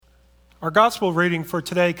Our gospel reading for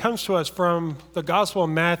today comes to us from the Gospel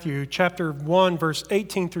of Matthew, chapter 1, verse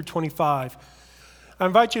 18 through 25. I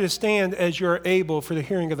invite you to stand as you are able for the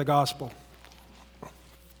hearing of the gospel.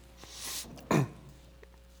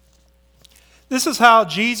 This is how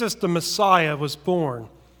Jesus the Messiah was born.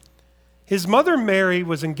 His mother Mary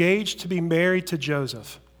was engaged to be married to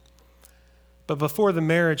Joseph. But before the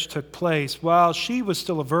marriage took place, while she was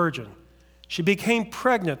still a virgin, she became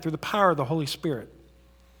pregnant through the power of the Holy Spirit.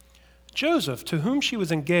 Joseph, to whom she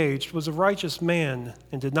was engaged, was a righteous man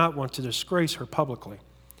and did not want to disgrace her publicly.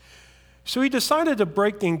 So he decided to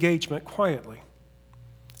break the engagement quietly.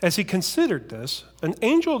 As he considered this, an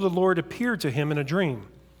angel of the Lord appeared to him in a dream.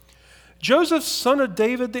 "Joseph, son of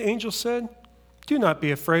David," the angel said, "do not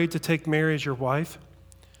be afraid to take Mary as your wife,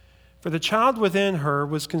 for the child within her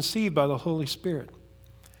was conceived by the Holy Spirit.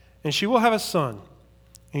 And she will have a son,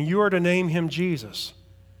 and you are to name him Jesus,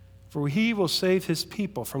 for he will save his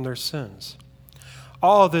people from their sins."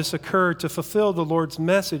 All of this occurred to fulfill the Lord's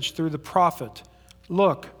message through the prophet.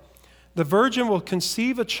 "Look, the virgin will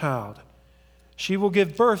conceive a child. She will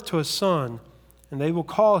give birth to a son, and they will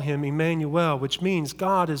call him Emmanuel," which means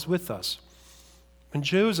God is with us. When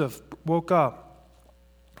Joseph woke up,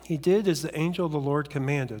 he did as the angel of the Lord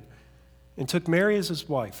commanded and took Mary as his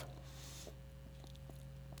wife.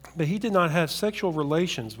 But he did not have sexual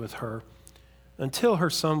relations with her until her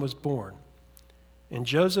son was born, and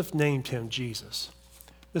Joseph named him Jesus.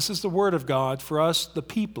 This is the word of God for us, the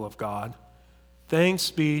people of God. Thanks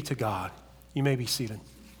be to God. You may be seated.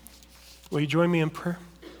 Will you join me in prayer?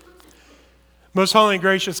 Most holy and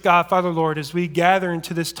gracious God, Father, Lord, as we gather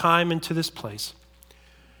into this time, into this place,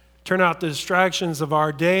 turn out the distractions of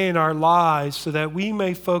our day and our lives so that we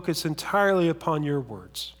may focus entirely upon your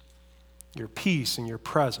words, your peace and your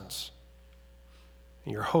presence,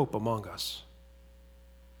 and your hope among us.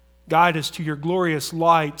 Guide us to your glorious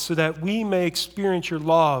light so that we may experience your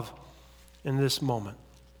love in this moment.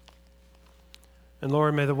 And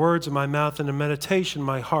Lord, may the words of my mouth and the meditation of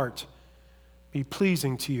my heart be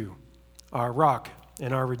pleasing to you, our rock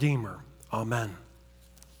and our Redeemer. Amen.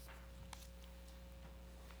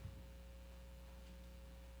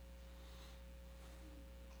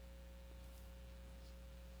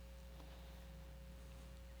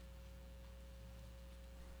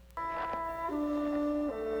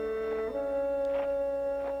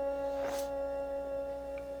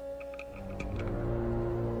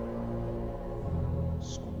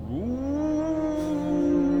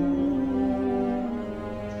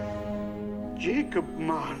 Jacob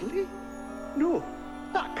Marley? No,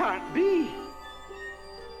 that can't be.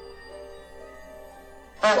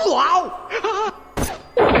 Wow!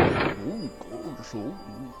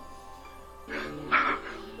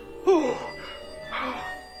 Oh.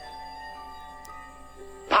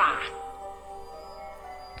 Pah!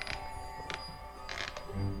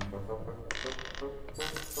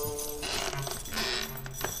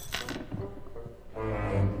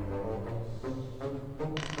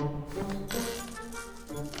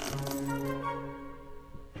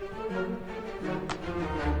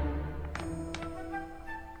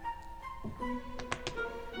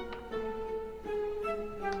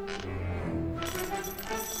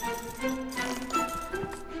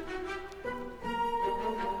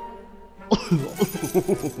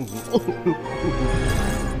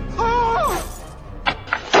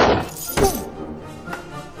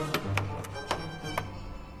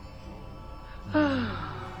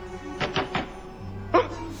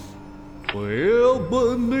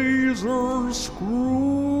 Ebenezer Scrooge.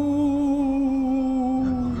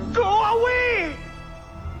 Go away!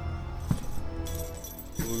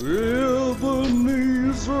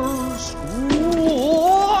 Ebenezer Scrooge.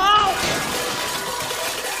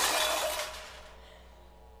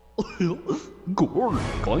 Gourd,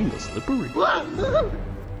 kinda slippery.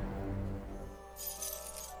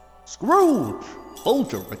 Scrooge,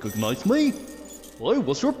 don't you recognize me? I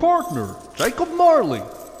was your partner, Jacob Marley.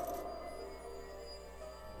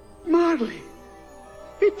 Marley,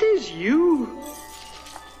 it is you.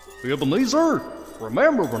 Ebenezer,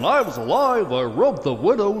 remember when I was alive, I robbed the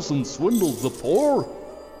widows and swindled the poor?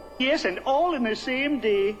 Yes, and all in the same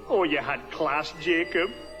day. Oh, you had class, Jacob.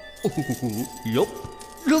 Yup.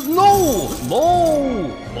 No,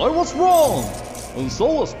 I was wrong. And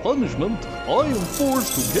so as punishment, I am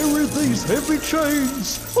forced to carry these heavy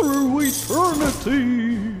chains through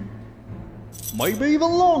eternity. Maybe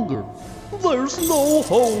even longer. There's no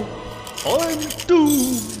hope. I'm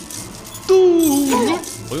doomed.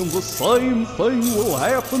 And the same thing will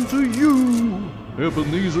happen to you,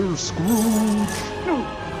 Ebenezer Scrooge.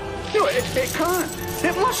 No, it can't.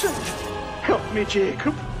 It mustn't. Help me,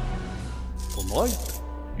 Jacob. Tonight,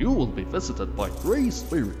 you will be visited by 3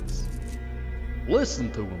 spirits.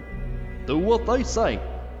 Listen to them. Do what they say,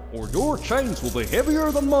 or your chains will be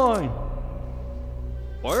heavier than mine.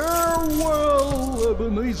 Farewell,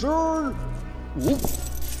 Ebenezer. Whoop.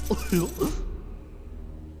 Whoop.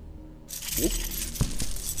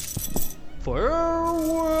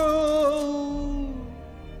 Farewell.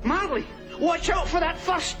 Marley, watch out for that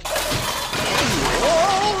first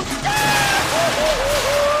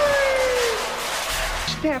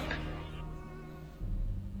step.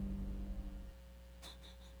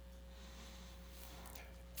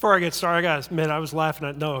 Before I get started, I gotta admit I was laughing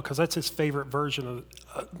at Noah because that's his favorite version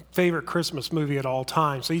of favorite Christmas movie at all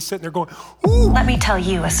time. So he's sitting there going, "Ooh!" Let me tell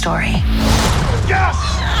you a story. Yes!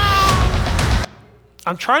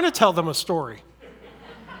 I'm trying to tell them a story.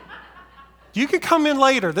 You can come in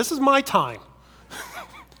later. This is my time.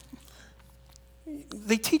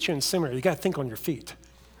 They teach you in seminary. You got to think on your feet.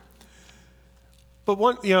 But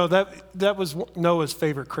that was Noah's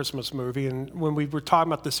favorite Christmas movie. And when we were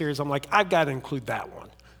talking about the series, I'm like, I've got to include that one.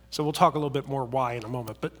 So we'll talk a little bit more why in a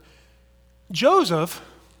moment. But Joseph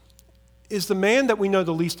is the man that we know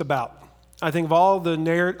the least about. I think of all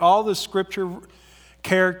the scripture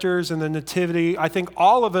characters and the nativity, I think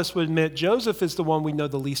all of us would admit Joseph is the one we know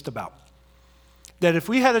the least about. That if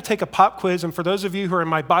we had to take a pop quiz, and for those of you who are in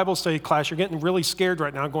my Bible study class, you're getting really scared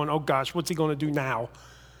right now going, oh gosh, what's he going to do now?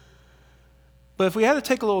 But if we had to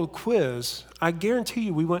take a little quiz, I guarantee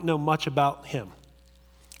you we wouldn't know much about him.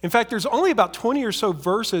 In fact, there's only about 20 or so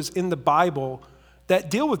verses in the Bible that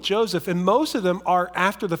deal with Joseph, and most of them are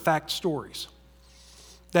after the fact stories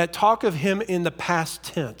that talk of him in the past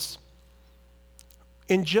tense.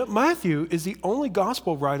 And Matthew is the only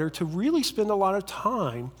gospel writer to really spend a lot of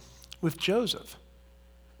time with Joseph.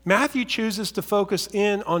 Matthew chooses to focus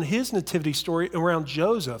in on his nativity story around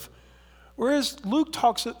Joseph, whereas Luke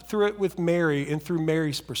talks through it with Mary and through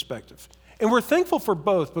Mary's perspective. And we're thankful for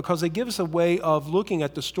both because they give us a way of looking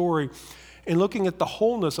at the story and looking at the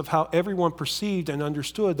wholeness of how everyone perceived and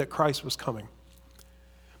understood that Christ was coming.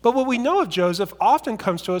 But what we know of Joseph often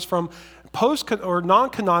comes to us from post or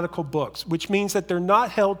non-canonical books, which means that they're not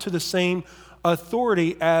held to the same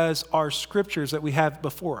authority as our scriptures that we have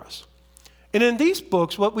before us. And in these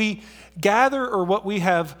books, what we gather or what we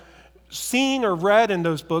have seen or read in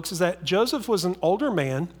those books is that Joseph was an older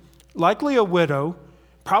man, likely a widow,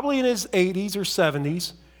 probably in his 80s or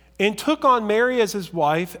 70s, and took on Mary as his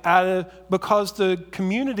wife because the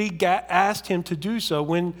community asked him to do so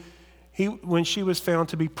when she was found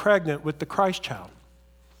to be pregnant with the Christ child.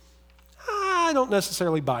 I don't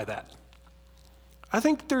necessarily buy that. I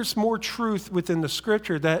think there's more truth within the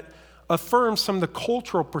scripture that affirms some of the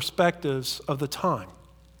cultural perspectives of the time.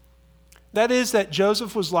 That is that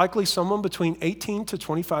Joseph was likely someone between 18 to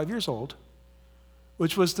 25 years old,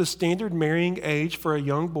 which was the standard marrying age for a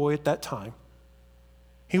young boy at that time.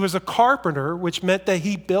 He was a carpenter, which meant that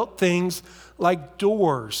he built things like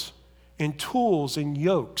doors and tools and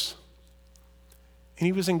yokes. And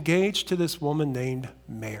he was engaged to this woman named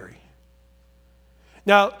Mary.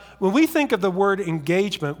 Now, when we think of the word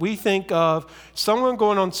engagement, we think of someone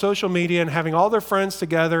going on social media and having all their friends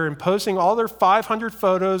together and posting all their 500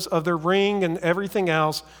 photos of their ring and everything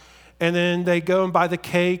else. And then they go and buy the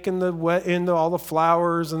cake and all the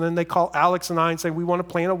flowers. And then they call Alex and I and say, we want to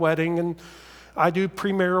plan a wedding. And I do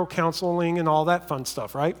premarital counseling and all that fun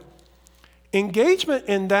stuff, right? Engagement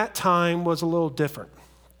in that time was a little different.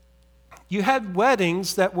 You had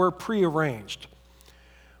weddings that were prearranged,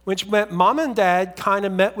 which meant mom and dad kind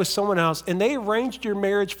of met with someone else and they arranged your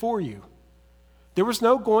marriage for you. There was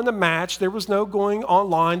no going to Match. There was no going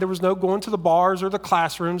online. There was no going to the bars or the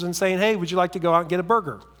classrooms and saying, hey, would you like to go out and get a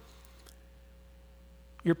burger?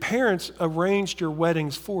 Your parents arranged your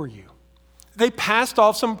weddings for you. They passed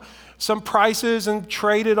off some prices and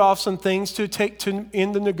traded off some things to take to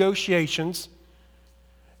in the negotiations.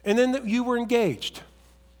 And then you were engaged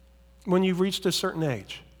when you reached a certain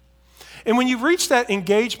age. And when you reached that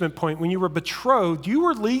engagement point, when you were betrothed, you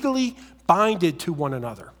were legally binded to one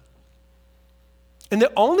another. And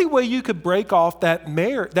the only way you could break off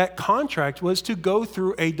that contract was to go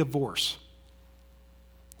through a divorce,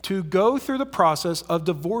 to go through the process of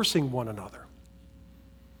divorcing one another.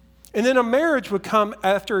 And then a marriage would come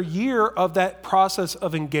after a year of that process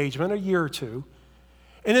of engagement, a year or two.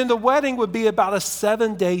 And then the wedding would be about a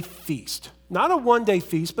 7-day feast. Not a 1-day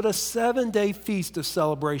feast, but a 7-day feast of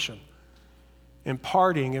celebration and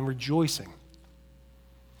partying and rejoicing.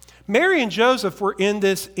 Mary and Joseph were in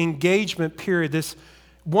this engagement period, this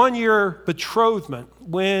 1-year betrothment,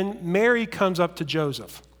 when Mary comes up to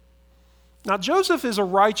Joseph. Now, Joseph is a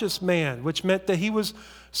righteous man, which meant that he was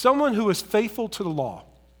someone who was faithful to the law.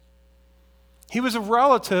 He was a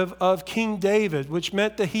relative of King David, which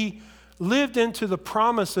meant that he lived into the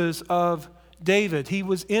promises of David. He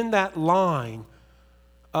was in that line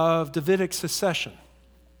of Davidic succession.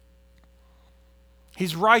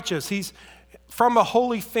 He's righteous. He's from a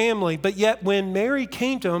holy family, but yet when Mary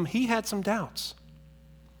came to him, he had some doubts.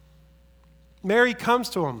 Mary comes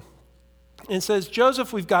to him and says,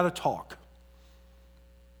 Joseph, we've got to talk.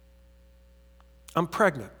 I'm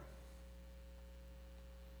pregnant.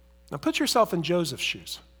 Now put yourself in Joseph's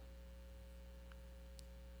shoes.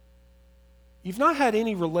 You've not had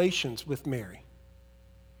any relations with Mary.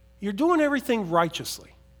 You're doing everything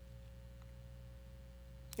righteously.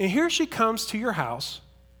 And here she comes to your house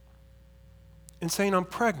and saying, I'm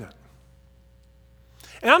pregnant.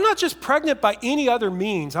 And I'm not just pregnant by any other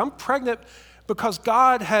means. I'm pregnant because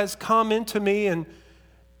God has come into me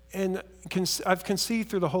and I've conceived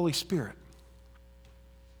through the Holy Spirit.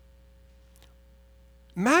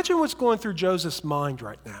 Imagine what's going through Joseph's mind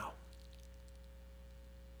right now.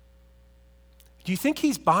 Do you think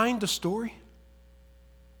he's buying the story?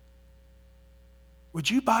 Would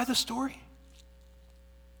you buy the story?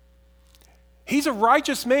 He's a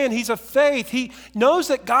righteous man. He's of faith. He knows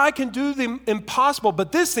that God can do the impossible,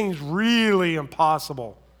 but this seems really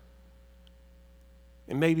impossible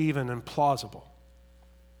and maybe even implausible.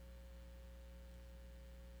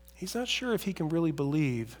 He's not sure if he can really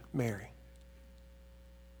believe Mary.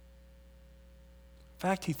 In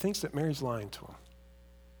fact, he thinks that Mary's lying to him.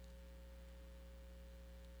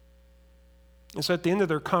 And so at the end of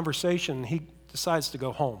their conversation, he decides to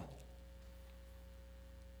go home.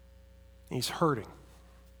 He's hurting.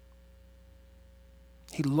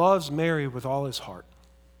 He loves Mary with all his heart.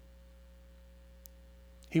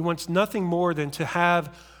 He wants nothing more than to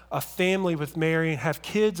have a family with Mary and have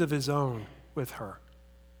kids of his own with her.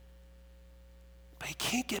 But he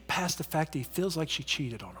can't get past the fact that he feels like she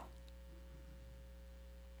cheated on him.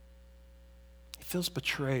 He feels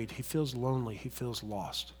betrayed. He feels lonely. He feels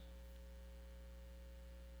lost.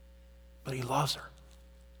 But he loves her.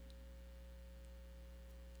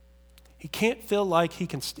 He doesn't feel like he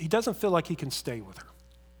can stay with her.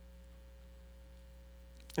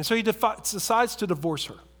 And so he decides to divorce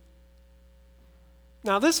her.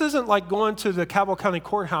 Now, this isn't like going to the Cabell County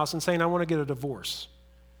Courthouse and saying, I want to get a divorce.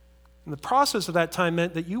 And the process of that time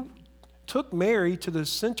meant that you took Mary to the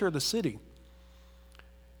center of the city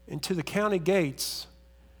and to the county gates,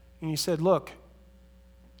 and you said, look,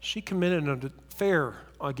 she committed an affair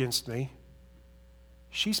against me.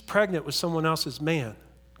 She's pregnant with someone else's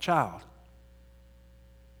child.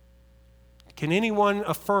 Can anyone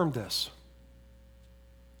affirm this?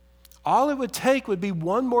 All it would take would be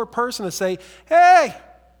one more person to say, hey,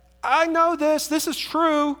 I know this is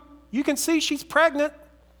true. You can see she's pregnant.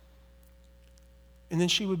 And then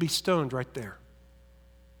she would be stoned right there.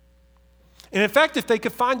 And in fact, if they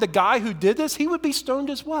could find the guy who did this, he would be stoned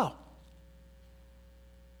as well.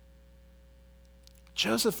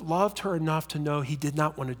 Joseph loved her enough to know he did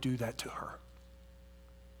not want to do that to her.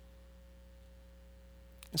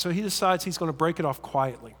 And so he decides he's going to break it off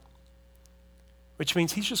quietly, which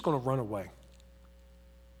means he's just going to run away.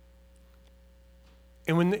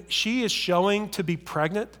 And when she is showing to be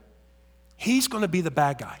pregnant, he's going to be the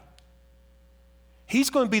bad guy. He's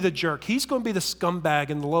going to be the jerk. He's going to be the scumbag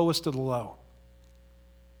and the lowest of the low.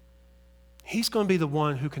 He's going to be the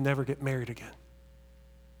one who can never get married again.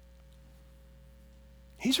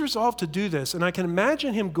 He's resolved to do this, and I can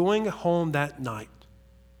imagine him going home that night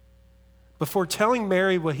before telling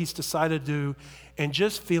Mary what he's decided to do and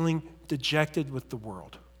just feeling dejected with the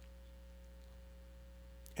world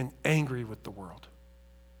and angry with the world.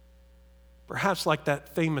 Perhaps like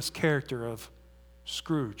that famous character of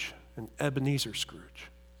Scrooge and Ebenezer Scrooge.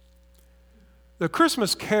 The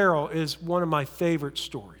Christmas Carol is one of my favorite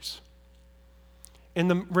stories. And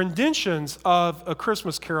the renditions of A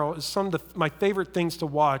Christmas Carol is some of my favorite things to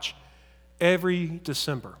watch every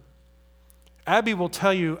December. Abby will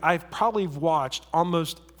tell you I've probably watched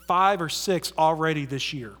almost 5 or 6 already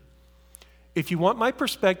this year. If you want my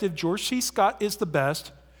perspective, George C. Scott is the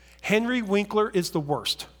best. Henry Winkler is the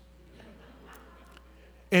worst.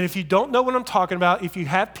 And if you don't know what I'm talking about, if you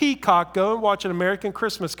have Peacock, go and watch An American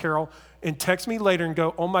Christmas Carol and text me later and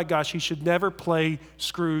go, oh my gosh, he should never play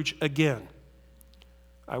Scrooge again.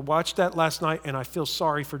 I watched that last night and I feel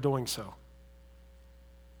sorry for doing so.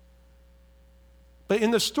 But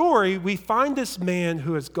in the story, we find this man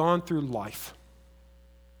who has gone through life.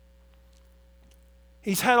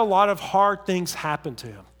 He's had a lot of hard things happen to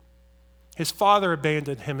him. His father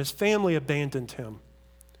abandoned him. His family abandoned him.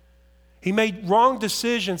 He made wrong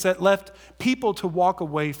decisions that left people to walk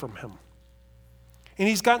away from him. And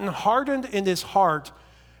he's gotten hardened in his heart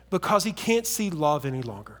because he can't see love any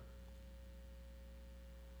longer.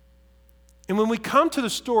 And when we come to the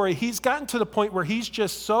story, he's gotten to the point where he's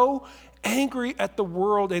just so angry at the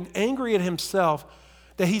world and angry at himself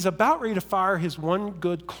that he's about ready to fire his one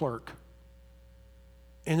good clerk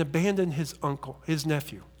and abandon his uncle, his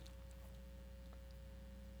nephew.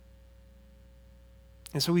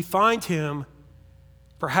 And so we find him,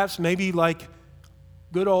 perhaps maybe like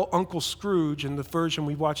good old Uncle Scrooge in the version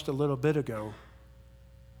we watched a little bit ago,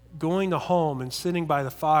 going to home and sitting by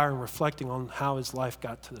the fire and reflecting on how his life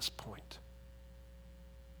got to this point.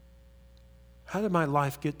 How did my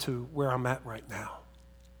life get to where I'm at right now?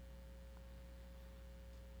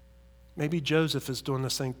 Maybe Joseph is doing the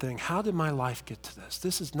same thing. How did my life get to this?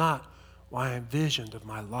 This is not what I envisioned of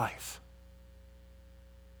my life.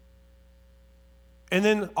 And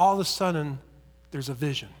then all of a sudden, there's a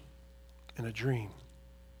vision and a dream.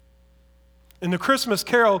 In the Christmas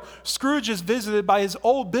Carol, Scrooge is visited by his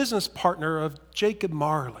old business partner of Jacob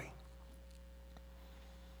Marley,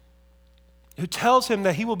 who tells him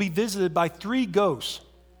that he will be visited by 3 ghosts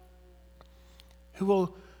who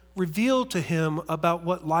will reveal to him about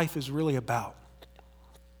what life is really about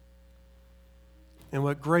and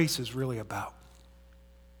what grace is really about.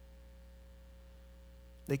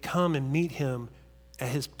 They come and meet him at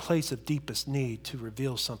his place of deepest need to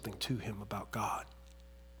reveal something to him about God.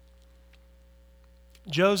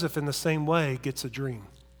 Joseph, in the same way, gets a dream.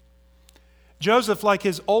 Joseph, like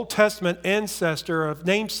his Old Testament ancestor of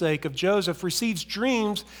namesake of Joseph, receives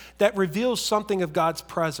dreams that reveal something of God's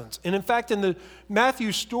presence. And in fact, in the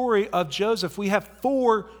Matthew story of Joseph, we have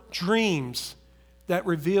 4 dreams that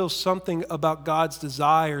reveal something about God's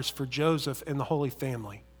desires for Joseph and the Holy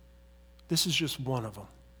Family. This is just one of them.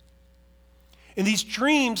 And these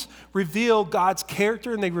dreams reveal God's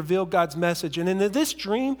character and they reveal God's message. And in this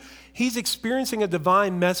dream, he's experiencing a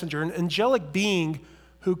divine messenger, an angelic being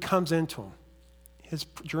who comes into him, his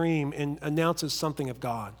dream, and announces something of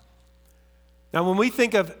God. Now, when we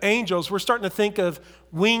think of angels, we're starting to think of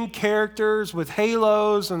winged characters with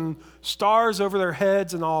halos and stars over their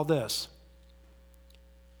heads and all this.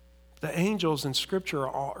 The angels in Scripture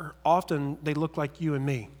are often, they look like you and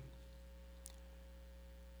me.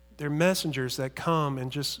 They're messengers that come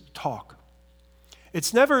and just talk.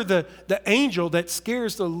 It's never the angel that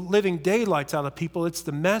scares the living daylights out of people. It's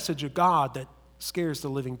the message of God that scares the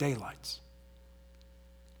living daylights.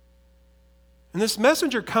 And this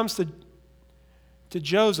messenger comes to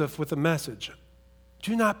Joseph with a message.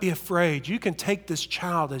 Do not be afraid. You can take this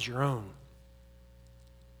child as your own.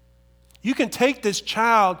 You can take this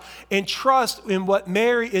child and trust in what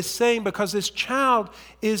Mary is saying, because this child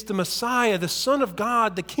is the Messiah, the Son of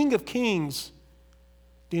God, the King of Kings,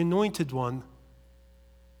 the Anointed One.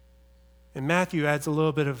 And Matthew adds a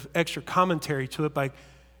little bit of extra commentary to it by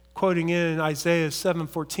quoting in Isaiah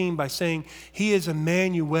 7:14 by saying, He is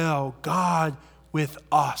Emmanuel, God with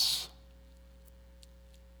us.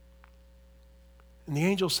 And the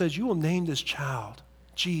angel says, you will name this child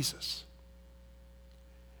Jesus.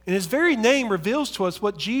 And his very name reveals to us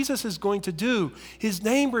what Jesus is going to do. His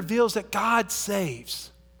name reveals that God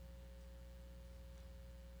saves.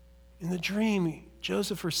 In the dream,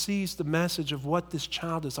 Joseph receives the message of what this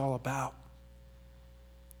child is all about.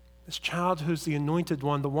 This child who's the anointed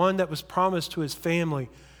one, the one that was promised to his family,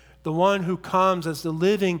 the one who comes as the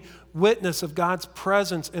living witness of God's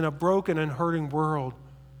presence in a broken and hurting world,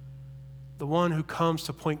 the one who comes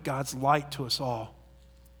to point God's light to us all.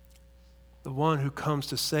 The one who comes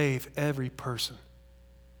to save every person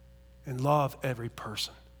and love every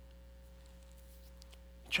person.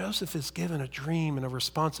 Joseph is given a dream and a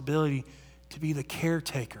responsibility to be the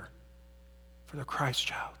caretaker for the Christ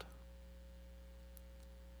child.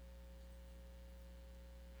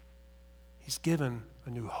 He's given a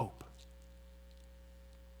new hope.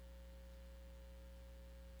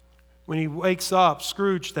 When he wakes up,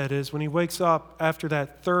 Scrooge that is, when he wakes up after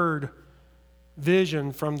that third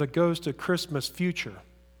vision from the Ghost of Christmas future,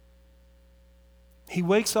 he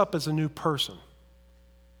wakes up as a new person.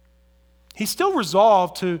 He's still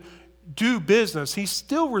resolved to do business. He's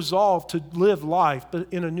still resolved to live life, but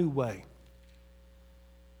in a new way.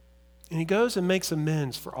 And he goes and makes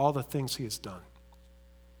amends for all the things he has done.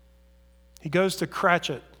 He goes to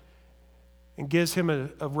Cratchit and gives him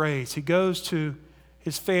a raise. He goes to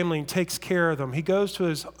his family and takes care of them. He goes to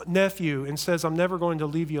his nephew and says, I'm never going to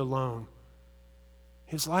leave you alone.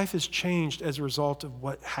 His life has changed as a result of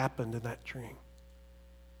what happened in that dream.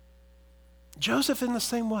 Joseph in the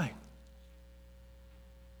same way.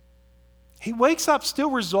 He wakes up still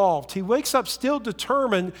resolved. He wakes up still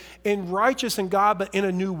determined and righteous in God, but in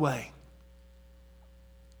a new way.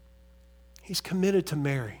 He's committed to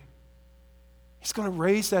Mary. He's going to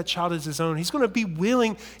raise that child as his own. He's going to be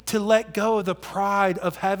willing to let go of the pride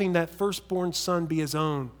of having that firstborn son be his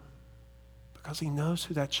own because he knows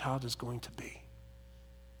who that child is going to be.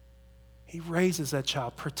 He raises that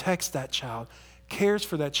child, protects that child, cares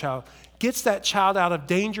for that child, gets that child out of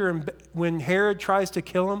danger and when Herod tries to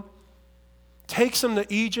kill him, takes him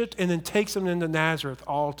to Egypt and then takes him into Nazareth,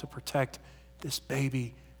 all to protect this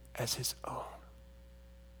baby as his own.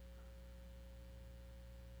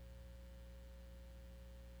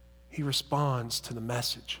 He responds to the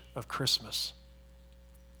message of Christmas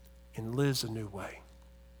and lives a new way.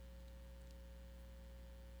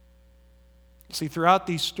 See, throughout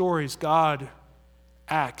these stories, God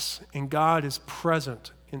acts and God is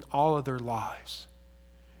present in all of their lives.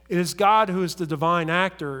 It is God who is the divine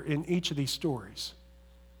actor in each of these stories.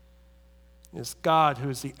 It is God who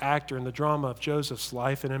is the actor in the drama of Joseph's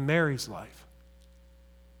life and in Mary's life.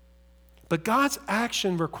 But God's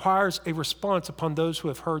action requires a response upon those who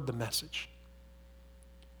have heard the message.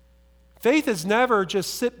 Faith is never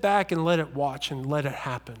just sit back and let it watch and let it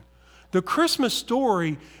happen. The Christmas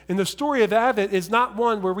story and the story of Advent is not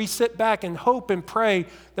one where we sit back and hope and pray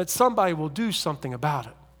that somebody will do something about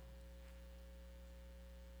it.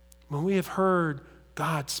 When we have heard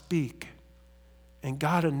God speak and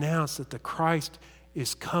God announce that the Christ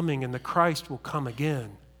is coming and the Christ will come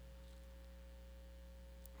again,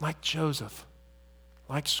 like Joseph,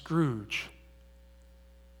 like Scrooge,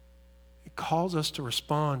 it calls us to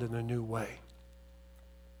respond in a new way.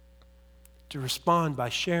 To respond by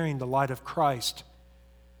sharing the light of Christ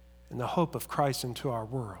and the hope of Christ into our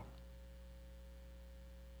world.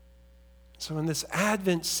 So in this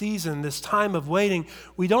Advent season, this time of waiting,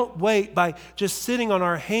 we don't wait by just sitting on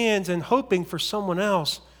our hands and hoping for someone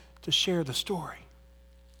else to share the story.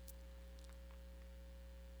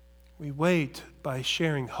 We wait by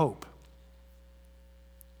sharing hope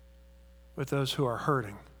with those who are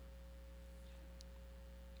hurting,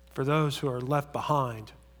 for those who are left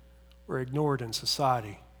behind or ignored in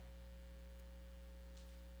society.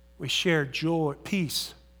 We share joy,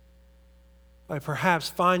 peace, by perhaps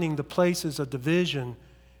finding the places of division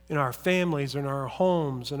in our families, in our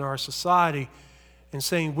homes, in our society, and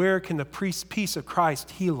saying, where can the peace of Christ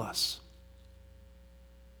heal us?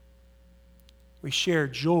 We share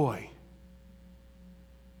joy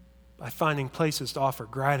by finding places to offer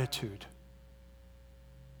gratitude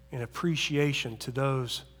and appreciation to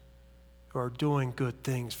those who are doing good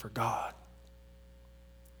things for God.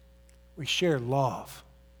 We share love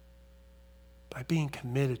by being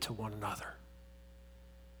committed to one another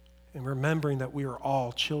and remembering that we are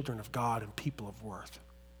all children of God and people of worth.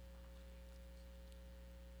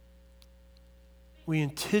 We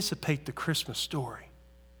anticipate the Christmas story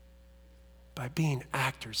by being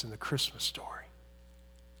actors in the Christmas story.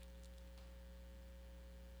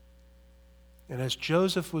 And as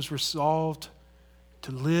Joseph was resolved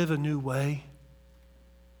to live a new way,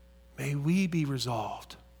 may we be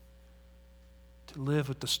resolved to live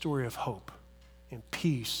with the story of hope and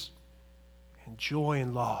peace and joy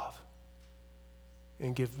and love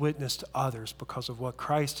and give witness to others because of what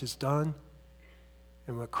Christ has done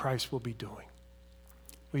and what Christ will be doing.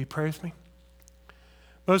 Will you pray with me?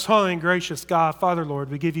 Most holy and gracious God, Father, Lord,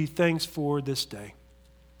 we give you thanks for this day.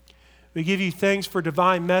 We give you thanks for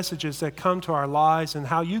divine messages that come to our lives and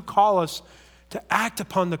how you call us to act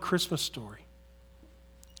upon the Christmas story.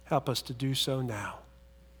 Help us to do so now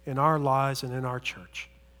in our lives and in our church.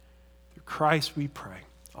 Through Christ we pray.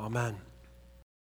 Amen.